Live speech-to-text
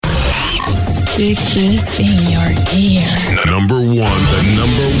Stick this in your ear. Number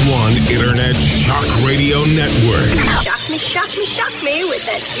one internet shock radio network. Shock me with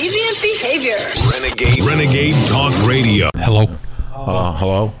that deviant behavior. Renegade Talk Radio. Hello.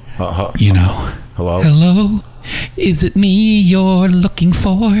 Hello? You know. Hello? Hello? Is it me you're looking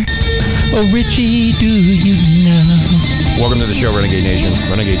for? Oh, Richie, do you know? Welcome to the show, Renegade Nation.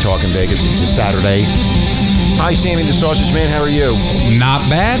 Renegade Talk in Vegas. It's a Saturday. Hi, Sammy the Sausage Man. How are you? Not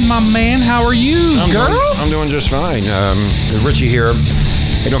bad, my man. How are you, girl? I'm doing just fine. Richie here.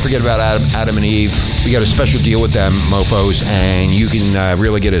 Hey, don't forget about Adam and Eve. We got a special deal with them, mofos, and you can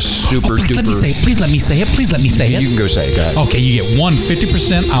really get a super duper. Please let me say it. You can go say it. Go ahead. Okay, you get one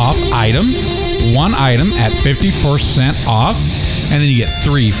 50% off item, one item at 50% off, and then you get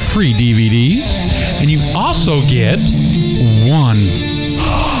 3 free DVDs, and you also get one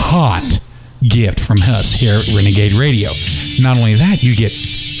hot gift from us here at Renegade Radio. Not only that, you get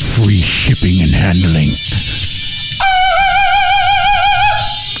free shipping and handling.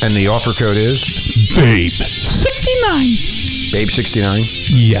 And the offer code is? BABE69. BABE69?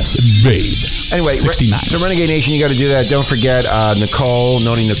 Yes, BABE. Anyway, 69. So Renegade Nation, you got to do that. Don't forget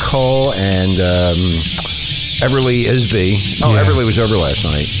Naughty Nicole, and Everly Isby. Oh, yeah. Everly was over last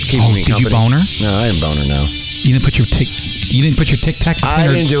night. Keeping me company. Did you bone her? No, I didn't bone her, no. You didn't put your Tic Tac? I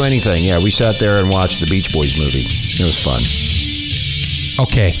didn't do anything. Yeah, we sat there and watched the Beach Boys movie. It was fun.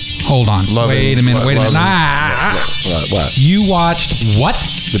 Okay, hold on. Wait a minute. What? You watched what?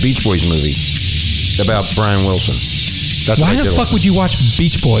 The Beach Boys movie about Brian Wilson. That's Why the fuck would you watch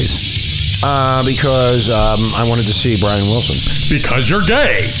Beach Boys? Because I wanted to see Brian Wilson. Because you're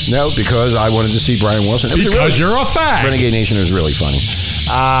gay. No, because I wanted to see Brian Wilson. Because you're a fag. Renegade Nation was really funny.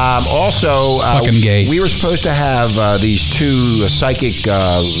 Also, fucking gay. We were supposed to have these two psychic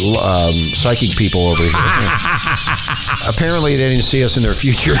people over here. Apparently, they didn't see us in their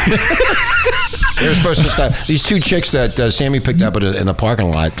future. They were supposed to stop. These two chicks that Sammy picked up in the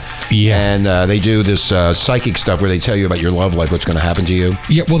parking lot. Yeah. And they do this psychic stuff where they tell you about your love life, what's going to happen to you.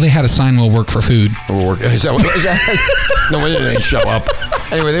 Yeah, well, they had a sign, "Will work for food." Is that no wonder they didn't show up.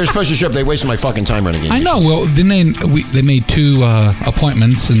 Anyway, they were supposed to show up. They wasted my fucking time running in. I know. Well, then they made 2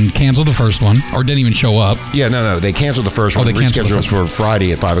 appointments and canceled the first one, or didn't even show up. Yeah, no. They canceled the first one. They rescheduled us for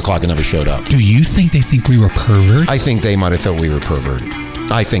Friday at 5 o'clock and never showed up. Do you think they think we were perverts? I think they might have thought we were perverted.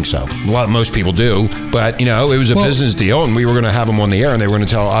 I think so. Most people do, but it was a business deal, and we were going to have them on the air, and they were going to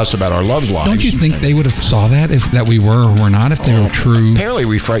tell us about our love lives. Don't you think they would have saw that that we were or were not, if they were true? Apparently,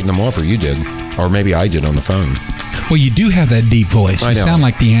 we frightened them off, or you did, or maybe I did on the phone. Well, you do have that deep voice. You sound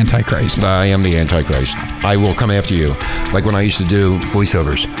like the Antichrist. I am the Antichrist. I will come after you, like when I used to do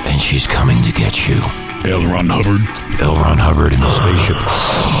voiceovers. And she's coming to get you. L. Ron Hubbard in the spaceship.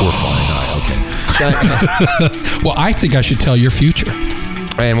 We're flying high. Okay. Well, I think I should tell your future.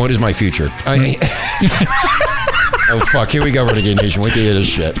 And what is my future? Oh, fuck. Here we go, Renegade Nation. Wait to hear this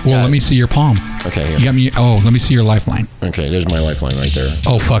shit. Well, let me see your palm. Okay, here. You got me. Oh, let me see your lifeline. Okay, there's my lifeline right there.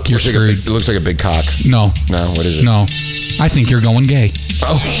 Oh, fuck. You're screwed. It looks like a big cock. No. No? What is it? No. I think you're going gay.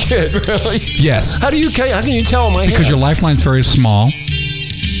 Oh, shit. Really? Yes. How can you tell my Because your lifeline's very small.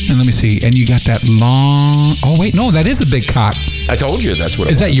 And let me see. And you got that long... Oh, wait. No, that is a big cock. I told you that's what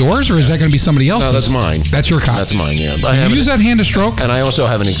it was. Is that yours, or is that going to be somebody else's? No, that's mine. That's your cock. That's mine, yeah. Can you use that hand to stroke? And I also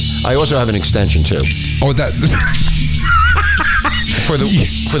have an extension, too. Oh, that... For the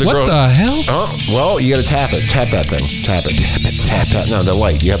what girl. What the hell? Oh, well, you got to tap it. Tap that thing. Tap it. Tap. No, the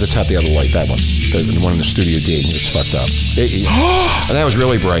light. You have to tap the other light. That one. The one in the Studio D. It's fucked up. And that was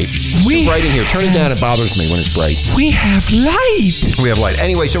really bright. It's too bright in here. Turn it down. It bothers me when it's bright. We have light. We have light.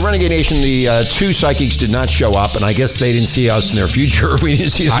 Anyway, so Renegade Nation, the 2 psychics did not show up, and I guess they didn't see us in their future. We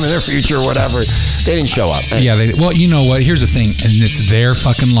didn't see them in their future or whatever. They didn't show up. Yeah, well, you know what? Here's the thing, and it's their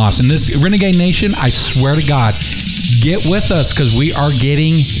fucking loss. And this Renegade Nation, I swear to God, get with us, because we are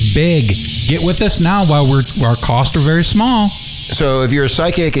getting big. Get with us now while our costs are very small. So if you're a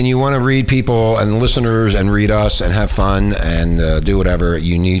psychic and you want to read people and listeners and read us and have fun and do whatever,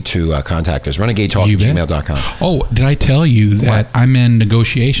 you need to contact us. RenegadeTalk@gmail.com. Oh, did I tell you that I'm in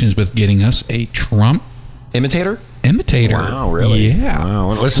negotiations with getting us a Trump imitator? Wow, really? Yeah.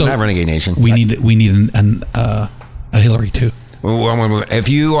 Wow. Listen to that, Renegade Nation. We need a Hillary too. Well, if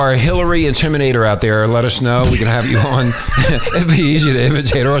you are a Hillary intimidator out there, let us know. We can have you on. It'd be easy to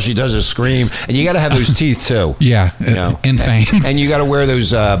imitate her. All she does is scream. And you got to have those teeth, too. Yeah, and fangs. And you got to wear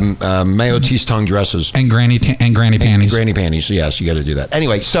those Mayo teeth tongue dresses. And granny panties. Granny panties, yes, you got to do that.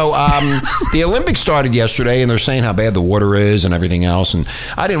 Anyway, so the Olympics started yesterday, and they're saying how bad the water is and everything else. And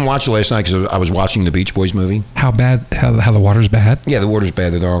I didn't watch it last night because I was watching the Beach Boys movie. How bad? How the water's bad? Yeah, the water's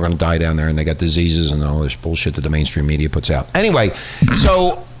bad. They're all going to die down there, and they got diseases and all this bullshit that the mainstream media puts out. Anyway,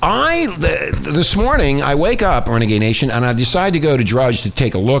 so This morning, I wake up, Renegade Nation, and I decide to go to Drudge to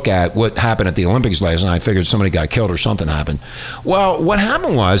take a look at what happened at the Olympics last night. I figured somebody got killed or something happened. Well, what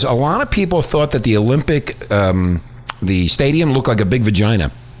happened was a lot of people thought that the Olympic, the stadium looked like a big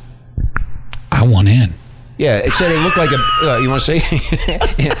vagina. I want in. Yeah, it said it looked like a. You want to see?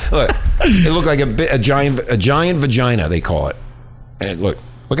 Yeah, look, it looked like a giant vagina. They call it. And look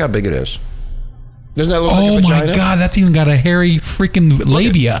how big it is. Doesn't that look like a vagina? Oh my God, that's even got a hairy freaking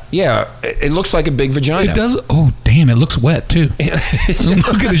labia. Yeah, it looks like a big vagina. It does. Oh damn, it looks wet too. Look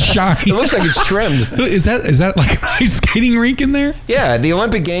at it shine. It looks like it's trimmed. Is that like an ice skating rink in there? Yeah, the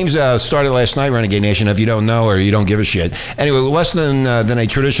Olympic Games started last night, Renegade Nation, if you don't know or you don't give a shit. Anyway, less than a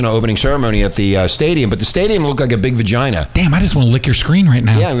traditional opening ceremony at the stadium, but the stadium looked like a big vagina. Damn, I just want to lick your screen right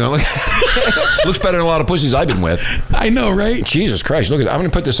now. Yeah, I'm going to look. Looks better than a lot of pussies I've been with. I know, right? Jesus Christ, look at that. I'm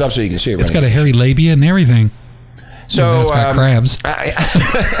going to put this up so you can see it. It's got a hairy labia and everything. So it's got crabs. Out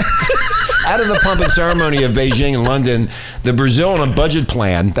of the pumping ceremony of Beijing and London, the Brazil on a budget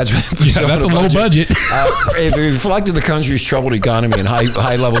plan. That's a low budget. It reflected the country's troubled economy and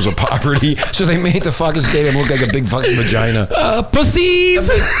high levels of poverty. So they made the fucking stadium look like a big fucking vagina.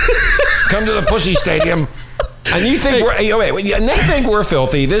 Pussies, come to the pussy stadium. And you think and they think we're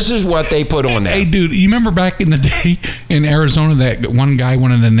filthy. This is what they put on there. Hey, dude, you remember back in the day in Arizona that one guy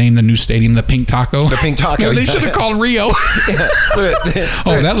wanted to name the new stadium the Pink Taco? The Pink Taco. Yeah, they should have called Rio.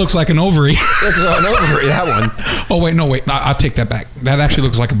 That looks like an ovary. It's an ovary, that one. Oh, wait. I'll take that back. That actually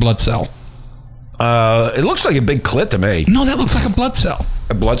looks like a blood cell. It looks like a big clit to me. No, that looks like a blood cell.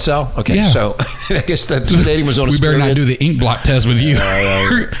 A blood cell? Okay, yeah. So I guess the stadium was on its period. We better not do the ink blot test with you.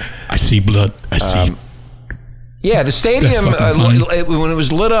 I see blood. I see. Yeah, the stadium, when it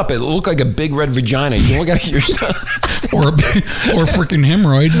was lit up, it looked like a big red vagina. You can look at it yourself. or freaking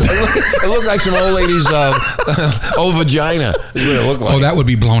hemorrhoids. It looked like some old lady's old vagina. Is what it looked like. Oh, that would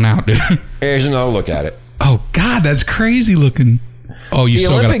be blown out, dude. Here's another look at it. Oh, God, that's crazy looking. Oh, you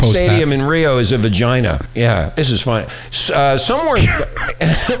still got to post that. The Olympic Stadium in Rio is a vagina. Yeah, this is fun. Somewhere,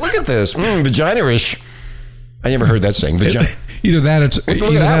 look at this. Vagina-ish. I never heard that saying. Vagina. Either that or it's...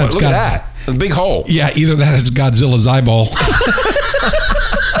 Look at that. A big hole. Yeah, either that or it's Godzilla's eyeball.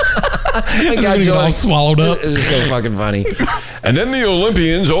 Godzilla all swallowed up. This is so fucking funny. And then the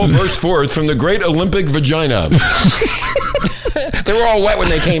Olympians all burst forth from the great Olympic vagina. They were all wet when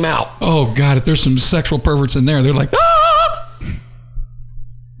they came out. Oh, God, if there's some sexual perverts in there, they're like, ah!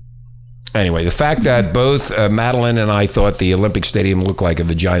 Anyway, the fact that both Madeline and I thought the Olympic Stadium looked like a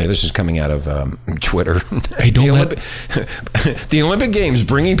vagina, this is coming out of Twitter. Hey, the Olympic Games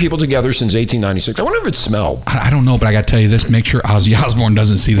bringing people together since 1896. I wonder if it smelled. I don't know, but I got to tell you this. Make sure Ozzy Osbourne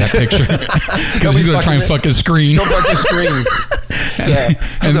doesn't see that picture. Because he's going to try and fuck his screen. Don't fuck his screen. Yeah.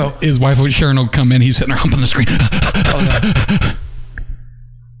 And his wife, Sharon, will come in. He's sitting there humping the screen. Oh,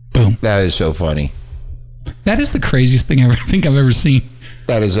 no. Boom. That is so funny. That is the craziest thing I think I've ever seen.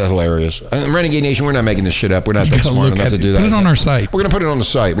 That is hilarious. Renegade Nation, we're not making this shit up. We're not that smart enough to do that. Put it on our site. We're going to put it on the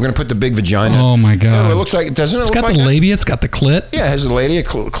site. We're going to put the big vagina. Oh, my God. It looks like, doesn't it look like It's got the labia. It's got the clit. Yeah, it has the labia,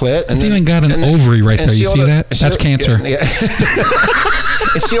 clit. It's even got an ovary right there. You see that? That's cancer. Yeah.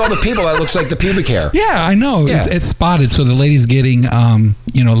 And see all the people, that looks like the pubic hair. Yeah, I know. Yeah. It's spotted. So the lady's getting,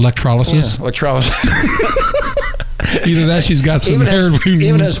 electrolysis. Yeah, electrolysis. Either that, she's got some hair.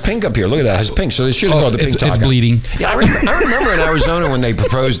 Even has pink up here. Look at that. It has pink. So they should have called the Pink Taco. It's bleeding. Yeah, I remember in Arizona when they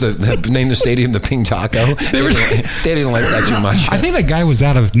proposed name the stadium the Pink Taco. They didn't like that too much. I think that guy was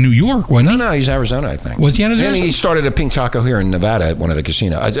out of New York, wasn't he? No, he's Arizona, I think. Was he out of Arizona? And he started a Pink Taco here in Nevada at one of the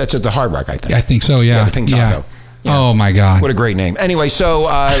casinos. It's at the Hard Rock, I think. Yeah, I think so, yeah. Yeah, the Pink Taco. Yeah. Oh, my God. What a great name. Anyway, so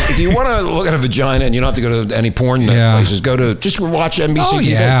if you want to look at a vagina and you don't have to go to any porn places, just watch NBC. Oh,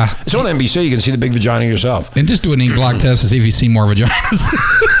 yeah. It's on NBC. You can see the big vagina yourself. And just do an ink block test to see if you see more vaginas.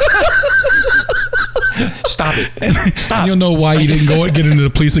 Stop it. Stop. And you'll know why you didn't get into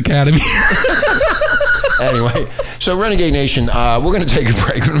the police academy. Anyway, so Renegade Nation, we're going to take a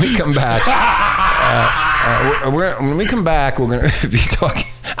break. When we come back, we're going to be talking.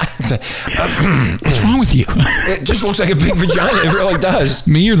 What's wrong with you? It just looks like a big vagina. It really does.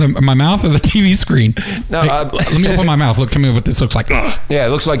 Me or my mouth or the TV screen? No, let me open my mouth. Look, tell me what this looks like. Yeah, it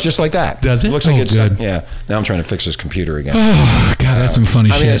looks like just like that. Does it? Looks like it's good. Yeah. Now I'm trying to fix this computer again. Oh, God, that's some funny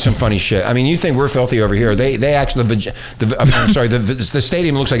shit. I mean, that's some funny shit. I mean, you think we're filthy over here? They actually the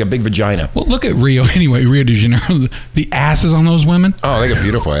stadium looks like a big vagina. Well, look at Rio anyway. Rio de Janeiro. The asses on those women. Oh, they got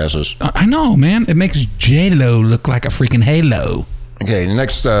beautiful asses. I know, man. It makes J-Lo look like a freaking halo. Okay,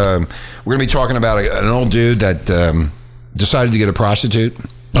 next we're going to be talking about an old dude that decided to get a prostitute.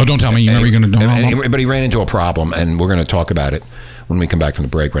 Oh, don't tell me. You remember you're going to do it. But he ran into a problem, and we're going to talk about it when we come back from the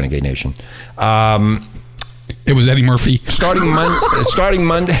break, Renegade Nation. It was Eddie Murphy. Starting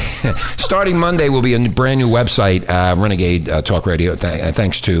Monday will be a brand new website, Renegade Talk Radio.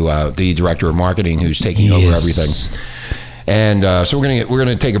 Thanks to the director of marketing who's taking over everything. And so we're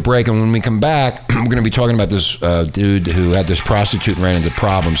gonna take a break, and when we come back, we're gonna be talking about this dude who had this prostitute and ran into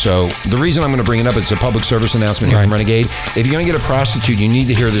problems. So the reason I'm gonna bring it up, it's a public service announcement here from Renegade. If you're gonna get a prostitute, you need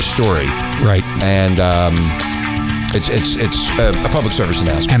to hear this story. Right. And it's a public service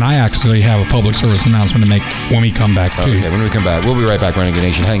announcement. And I actually have a public service announcement to make when we come back too. Okay, when we come back, we'll be right back. Renegade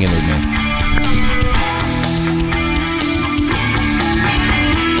Nation, hang in with me.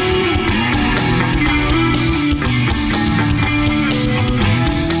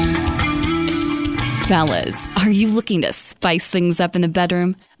 Fellas, are you looking to spice things up in the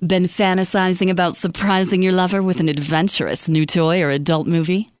bedroom? Been fantasizing about surprising your lover with an adventurous new toy or adult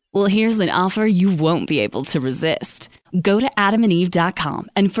movie? Well, here's an offer you won't be able to resist. Go to adamandeve.com,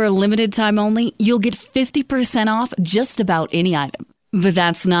 and for a limited time only, you'll get 50% off just about any item. But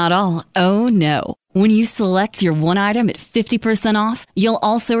that's not all. Oh, no. When you select your one item at 50% off, you'll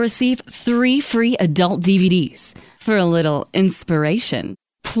also receive 3 free adult DVDs for a little inspiration.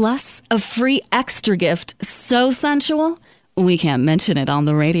 Plus, a free extra gift so sensual, we can't mention it on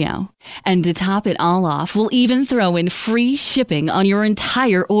the radio. And to top it all off, we'll even throw in free shipping on your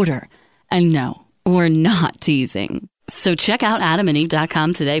entire order. And no, we're not teasing. So check out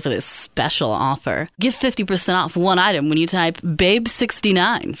adamandeve.com today for this special offer. Get 50% off one item when you type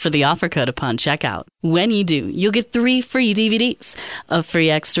BABE69 for the offer code upon checkout. When you do, you'll get 3 free DVDs, a free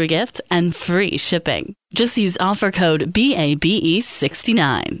extra gift, and free shipping. Just use offer code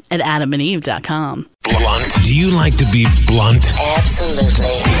BABE69 at adamandeve.com. Blunt? Do you like to be blunt?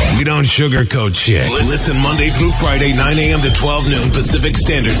 Absolutely. We don't sugarcoat shit. Listen Monday through Friday, 9 a.m. to 12 noon Pacific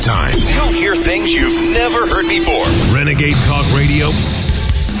Standard Time. You'll hear things you've never heard before. Renegade Talk Radio.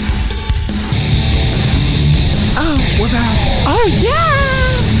 Oh, we're back. Oh, yeah.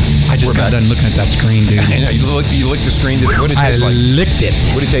 I just got done looking at that screen, dude. You licked the screen. What did it taste like? I licked it.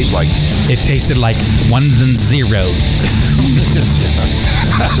 What did it taste like? It tasted like ones and zeros.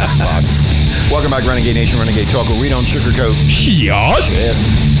 Welcome back, Renegade Nation, Renegade Talk, where we don't sugarcoat shit.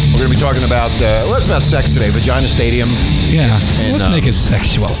 We're going to be talking about, it's about sex today, Vagina Stadium. Yeah, let's make it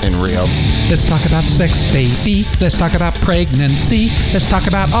sexual. In Rio. Let's talk about sex, baby. Let's talk about pregnancy. Let's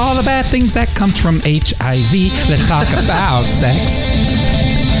talk about all the bad things that comes from HIV. Let's talk about sex.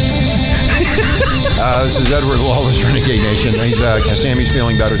 This is Edward Lawless, Renegade Nation. Sammy's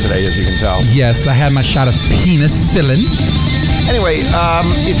feeling better today, as you can tell. Yes, I had my shot of penicillin. Anyway,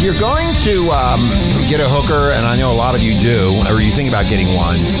 if you're going to get a hooker, and I know a lot of you do, or you think about getting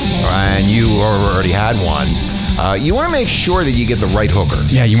one, and you already had one, you want to make sure that you get the right hooker.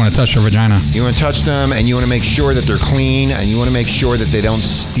 Yeah, you want to touch their vagina. You want to touch them, and you want to make sure that they're clean, and you want to make sure that they don't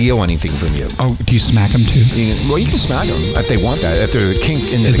steal anything from you. Oh, do you smack them too? You can smack them if they want that. If they're kink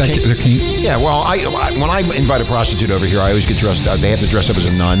into the kink. They're kink? Yeah. Well, when I invite a prostitute over here, I always get dressed. They have to dress up as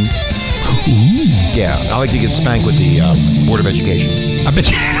a nun. Ooh. Yeah, I like to get spanked with the Board of Education. I bet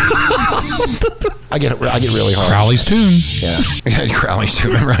you. I get really hard. Crowley's tune. Yeah, Crowley's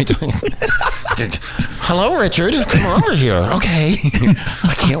tune. Remember I doing? Hello, Richard. Come over here. Okay.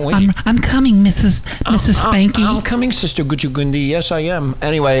 I can't wait. I'm coming, Mrs. Spanky. I'm coming, Sister Gujugundi. Yes, I am.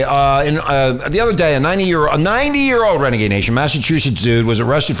 Anyway, the other day, a 90-year-old Renegade Nation, Massachusetts dude was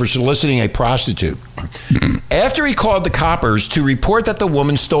arrested for soliciting a prostitute. After he called the coppers to report that the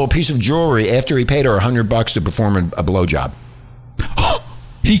woman stole a piece of jewelry after he paid her $100 to perform a blowjob.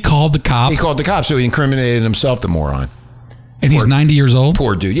 He called the cops? He called the cops, so he incriminated himself, the moron. And he's 90 years old?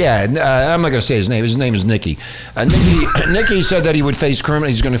 Poor dude. Yeah, I'm not going to say his name. His name is Nicky. Nicky said that he's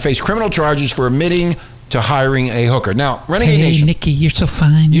going to face criminal charges for admitting to hiring a hooker. Now, Renegade Nation. Hey, Nicky, you're so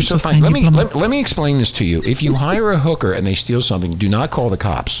fine. You're so fine. Let me explain this to you. If you hire a hooker and they steal something, do not call the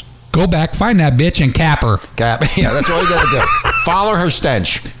cops. Go back, find that bitch, and cap her. Yeah, that's all you got to do. Follow her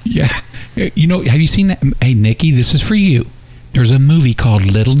stench. Yeah. You know, have you seen that? Hey, Nicky, this is for you. There's a movie called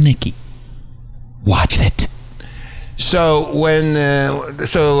Little Nicky. Watch it. So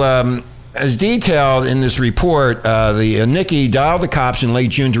as detailed in this report, Nicky dialed the cops in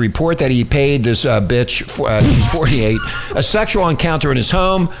late June to report that he paid this bitch, she's 48, a sexual encounter in his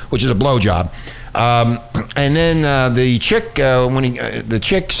home, which is a blowjob. And then the chick, the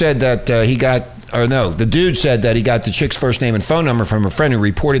chick said that the dude said that he got the chick's first name and phone number from a friend who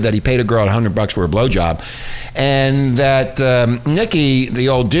reported that he paid a girl $100 for a blowjob, and that Nicky, the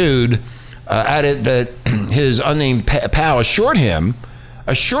old dude, added that his unnamed pal assured him,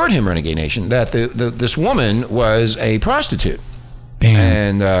 Renegade Nation, that this woman was a prostitute.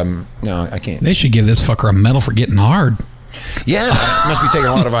 Damn. And no, I can't. They should give this fucker a medal for getting hard. Yeah, must be taking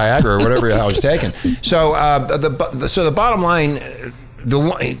a lot of Viagra or whatever the hell he's taking. So, the bottom line,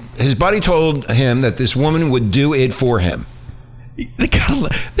 his buddy told him that this woman would do it for him. They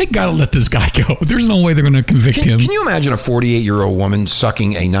gotta let this guy go. There's no way they're going to convict him. Can you imagine a 48-year-old woman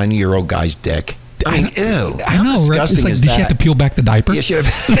sucking a 90-year-old guy's dick? I mean, ew. I know, right? It's like, did she have to peel back the diaper? Yeah, she had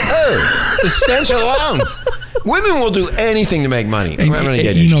to. The stench alone. Women will do anything to make money.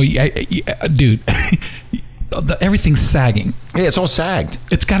 Dude, everything's sagging. Yeah, it's all sagged.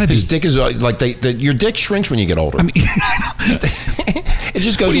 It's got to be. His dick is like your dick shrinks when you get older. I mean, it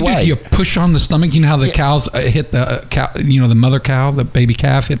just goes away. Do? You push on the stomach. You know how the cows hit the cow. You know, the mother cow, the baby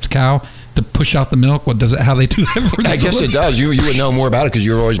calf hits cow to push out the milk. What does it? How they do that? I guess it does. You would know more about it because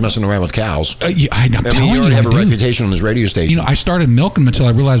you're always messing around with cows. You already have a reputation on this radio station. You know, I started milking them until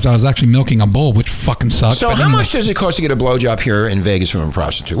I realized I was actually milking a bull, which fucking sucked. So how much does it cost to get a blowjob here in Vegas from a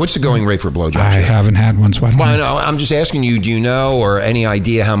prostitute? What's the going rate for a blowjob? I haven't had one, so I don't know. No, I'm just asking you. Do you know or any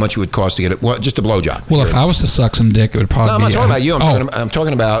idea how much it would cost to get it? Well, just a blowjob. Well, if I was to suck some dick, it would probably. No, I'm not talking about you. I'm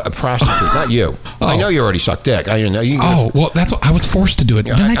talking about a prostitute, not you. I know you already sucked dick. I didn't know you. Well, that's what I was forced to do it.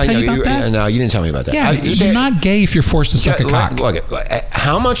 Didn't I tell you about that? No, you didn't tell me about that. Yeah, you're not gay if you're forced to suck a cock. Look,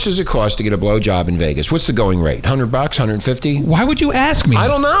 how much does it cost to get a blowjob in Vegas? What's the going rate? $100, $150? Why would you ask me? I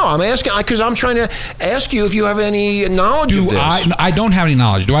don't know. I'm asking because I'm trying to ask you if you have any knowledge of this. I don't have any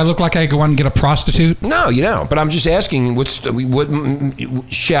knowledge. Do I look like I go out and get a prostitute? No, you don't. But I'm just asking. What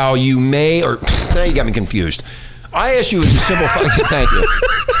shall you may or now you got me confused. I asked you as a simple thank you,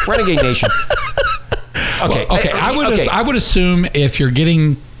 Renegade Nation. Okay, I would assume if you're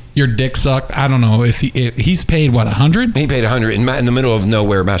getting your dick sucked, I don't know if he's paid what, $100? He paid $100 in the middle of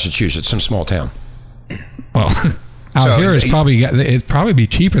nowhere, Massachusetts, some small town. Well, out here it'd probably be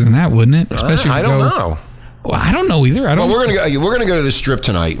cheaper than that, wouldn't it? Especially I don't know. Well, I don't know either. We're gonna go to the Strip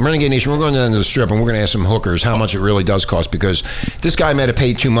tonight, Renegade Nation. We're going down to the Strip, and we're gonna ask some hookers how much it really does cost because this guy might have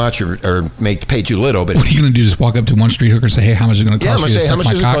paid too much or paid too little. But what are you gonna do? Just walk up to one street hooker and say, "Hey, how much is it gonna cost?" Yeah, I'm gonna you say, to "How much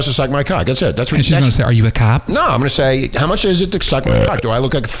suck does it my cost to suck my cock?" That's it. That's what. And she's gonna say, "Are you a cop?" No, I'm gonna say, "How much is it to suck my cock?" Do I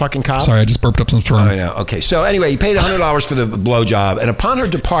look like a fucking cop? Sorry, I just burped up some sperm. I know. Okay, so anyway, he paid $100 for the blowjob, and upon her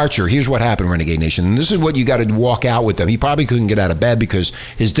departure, here's what happened, Renegade Nation. And this is what you got to walk out with them. He probably couldn't get out of bed because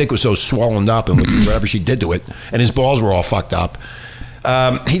his dick was so swollen up and whatever she did to it, and his balls were all fucked up.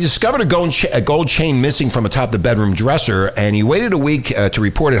 He discovered a gold chain missing from atop the bedroom dresser, and he waited a week to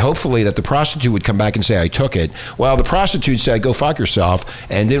report it, hopefully that the prostitute would come back and say, "I took it." Well, the prostitute said, "Go fuck yourself,"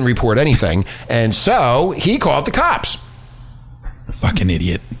 and didn't report anything. And so he called the cops. Fucking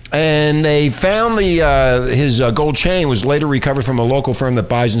idiot. And they found his gold chain was later recovered from a local firm that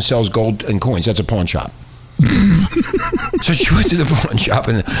buys and sells gold and coins. That's a pawn shop. So she went to the pawn shop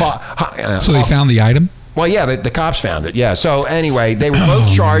and so they found the item? Well, yeah, the cops found it. Yeah. So anyway, they were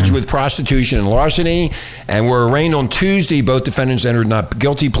both charged with prostitution and larceny, and were arraigned on Tuesday. Both defendants entered not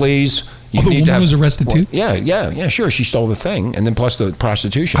guilty pleas. The woman was arrested too? Yeah, sure. She stole the thing, and then plus the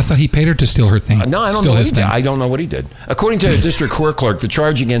prostitution. I thought he paid her to steal her thing. No, I don't know what he did. I don't know what he did. According to the district court clerk, the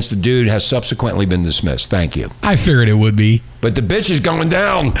charge against the dude has subsequently been dismissed. Thank you. I figured it would be. But the bitch is going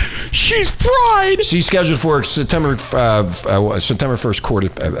down. She's fried. She's scheduled for a September 1st court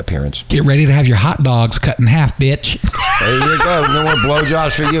appearance. Get ready to have your hot dogs cut in half, bitch. There you go. No more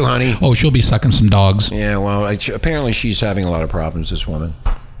blowjobs for you, honey. Oh, she'll be sucking some dogs. Yeah, well, apparently she's having a lot of problems, this woman.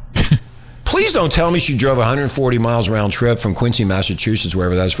 Please don't tell me she drove 140 miles round trip from Quincy, Massachusetts,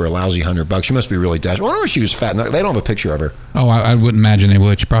 wherever that is, for a lousy $100. She must be really desperate. I wonder if she was fat. They don't have a picture of her. Oh, I wouldn't imagine they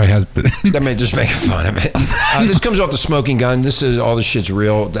would. She probably has. That may just make fun of it. This comes off the Smoking Gun. This is all this shit's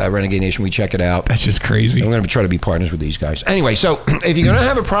real. Renegade Nation. We check it out. That's just crazy. I'm going to try to be partners with these guys. Anyway, so if you're going to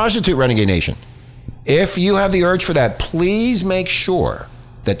have a prostitute, Renegade Nation, if you have the urge for that, please make sure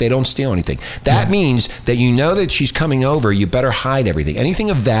that they don't steal anything. That means that you know that she's coming over. You better hide everything. Anything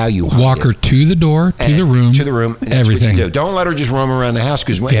of value. Walk her to the door, to the room. To the room. That's everything. What you do. Don't let her just roam around the house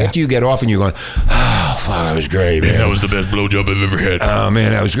because after you get off and you're going, oh, fuck, that was great, man. That was the best blowjob I've ever had. Oh,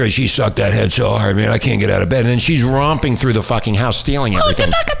 man, that was great. She sucked that head so hard, man. I can't get out of bed. And then she's romping through the fucking house, stealing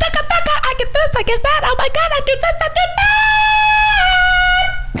everything. I get this, I get that. Oh, my God, I do this, I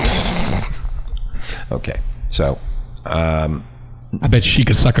do that. Okay, so... I bet she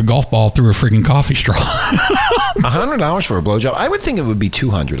could suck a golf ball through a freaking coffee straw. $100 for a blowjob? I would think it would be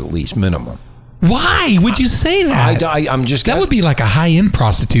 $200 at least, minimum. Why would you say that? I'm just... That would be like a high-end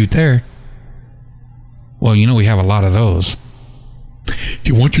prostitute there. Well, you know we have a lot of those. If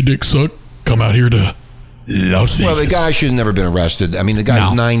you want your dick sucked, come out here to Las Vegas. Well, the guy should have never been arrested. I mean, the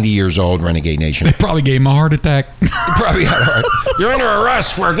guy's 90 years old, Renegade Nation. They probably gave him a heart attack. Probably had a heart. You're under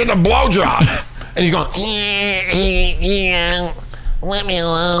arrest for getting a blowjob. And he's going... Let me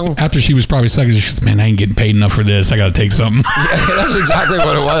alone. After she was probably sucking, she said, man, I ain't getting paid enough for this. I got to take something. Yeah, that's exactly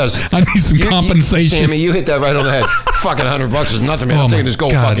what it was. I need some compensation. Sammy, you hit that right on the head. Fucking $100 is nothing, man. I'm taking this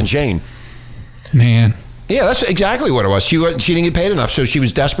gold fucking chain. Man. Yeah, that's exactly what it was. She didn't get paid enough, so she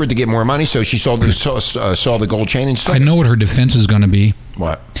was desperate to get more money, so she saw the gold chain and stuff. I know what her defense is going to be.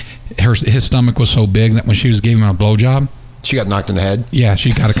 What? His stomach was so big that when she was giving him a blowjob, she got knocked in the head? Yeah,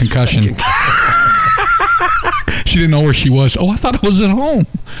 she got a concussion. She didn't know where she was. Oh, I thought it was at home.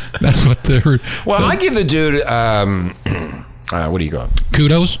 That's what they heard. Well, I give the dude, what do you call it?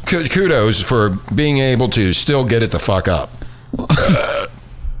 Kudos? Kudos for being able to still get it the fuck up.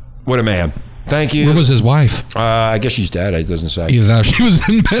 What a man. Thank you. Where was his wife? I guess she's dead. It doesn't say. Either that or she was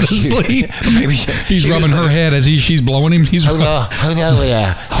in bed asleep. Maybe he's rubbing her head as she's blowing him. He's Hold over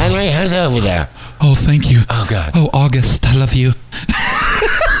there. Henry, hold over there. Oh, thank you. Oh, God. Oh, August, I love you.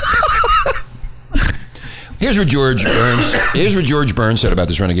 Here's what George Burns said about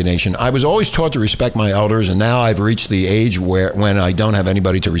this Renegade Nation. I was always taught to respect my elders, and now I've reached the age when I don't have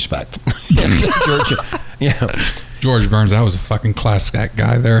anybody to respect. George, yeah. George Burns, that was a fucking class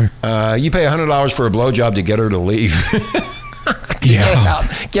guy there. You pay $100 for a blowjob to get her to leave.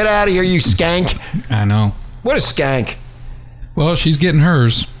 Get out of here, you skank. I know. What a skank. Well, she's getting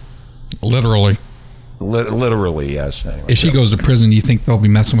hers. Literally. Literally, yes. Anyway, if she goes to prison, do you think they'll be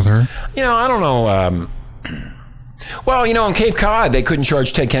messing with her? I don't know. Well, on Cape Cod, they couldn't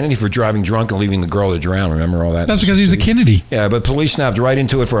charge Ted Kennedy for driving drunk and leaving the girl to drown. Remember all that? That's because he's a Kennedy. Yeah, but police snapped right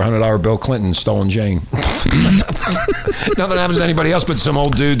into it for $100 Bill Clinton stolen Jane. Nothing happens to anybody else but some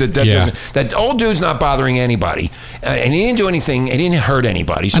old dude that old dude's not bothering anybody. And he didn't do anything. He didn't hurt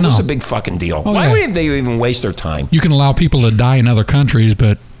anybody. So what's the big fucking deal? Why would they even waste their time? You can allow people to die in other countries,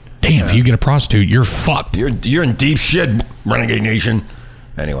 but damn, if you get a prostitute, you're fucked. You're in deep shit, Renegade Nation.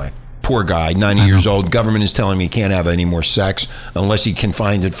 Anyway. Poor guy, 90 years old. Government is telling me he can't have any more sex unless he can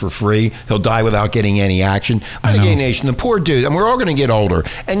find it for free. He'll die without getting any action. Renegade Nation, the poor dude, and we're all going to get older.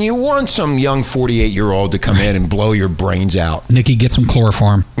 And you want some young 48-year-old to come in and blow your brains out. Nikki, get some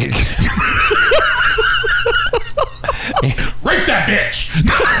chloroform. Rape that bitch!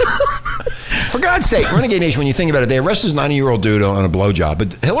 For God's sake, Renegade Nation, when you think about it, they arrest this 90-year-old dude on a blowjob.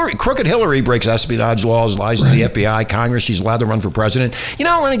 But crooked Hillary breaks espionage laws, lies to the FBI, Congress. She's allowed to run for president.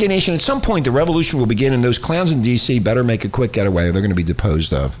 Renegade Nation, at some point, the revolution will begin, and those clowns in D.C. better make a quick getaway or they're going to be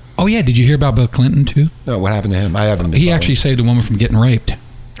deposed of. Oh, yeah. Did you hear about Bill Clinton, too? No, what happened to him? I haven't. He actually saved a woman from getting raped.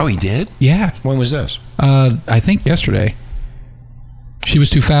 Oh, he did? Yeah. When was this? I think yesterday. She was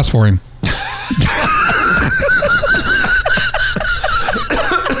too fast for him.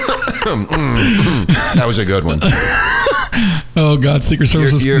 That was a good one. Oh, God, Secret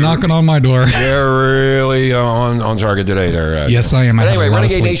Service is knocking on my door. They're really on target today. Yes, I am. But anyway,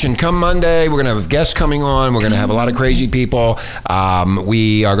 Renegade Nation, come Monday, we're going to have guests coming on. We're going to have a lot of crazy people.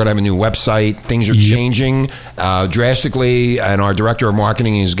 We are going to have a new website. Things are changing drastically, and our director of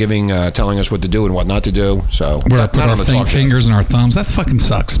marketing is telling us what to do and what not to do. So we're going to put our fingers and our thumbs. That fucking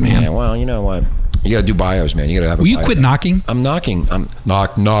sucks, man. Yeah, well, you know what? You got to do bios, man. You got to have a Will you quit knocking? I'm knocking. I'm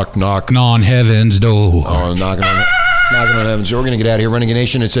knock. On heaven's door. Oh, knocking on heaven. So we're going to get out of here, Renegade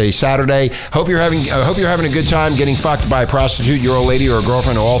Nation. It's a Saturday. Hope you're having a good time getting fucked by a prostitute, your old lady, or a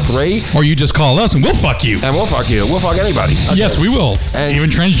girlfriend, or all three. Or you just call us and we'll fuck you. And we'll fuck you. We'll fuck anybody. Okay. Yes, we will. And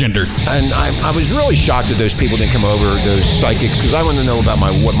even transgender. And I was really shocked that those people didn't come over, those psychics, because I want to know about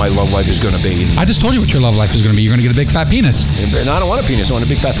what my love life is going to be. I just told you what your love life is going to be. You're going to get a big fat penis. And I don't want a penis. I want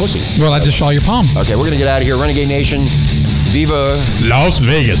a big fat pussy. Well, I just saw your palm. Okay, we're going to get out of here. Renegade Nation. Viva Las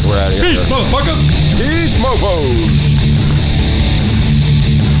Vegas. We're out of here. Peace, motherfucker. Peace, mofos.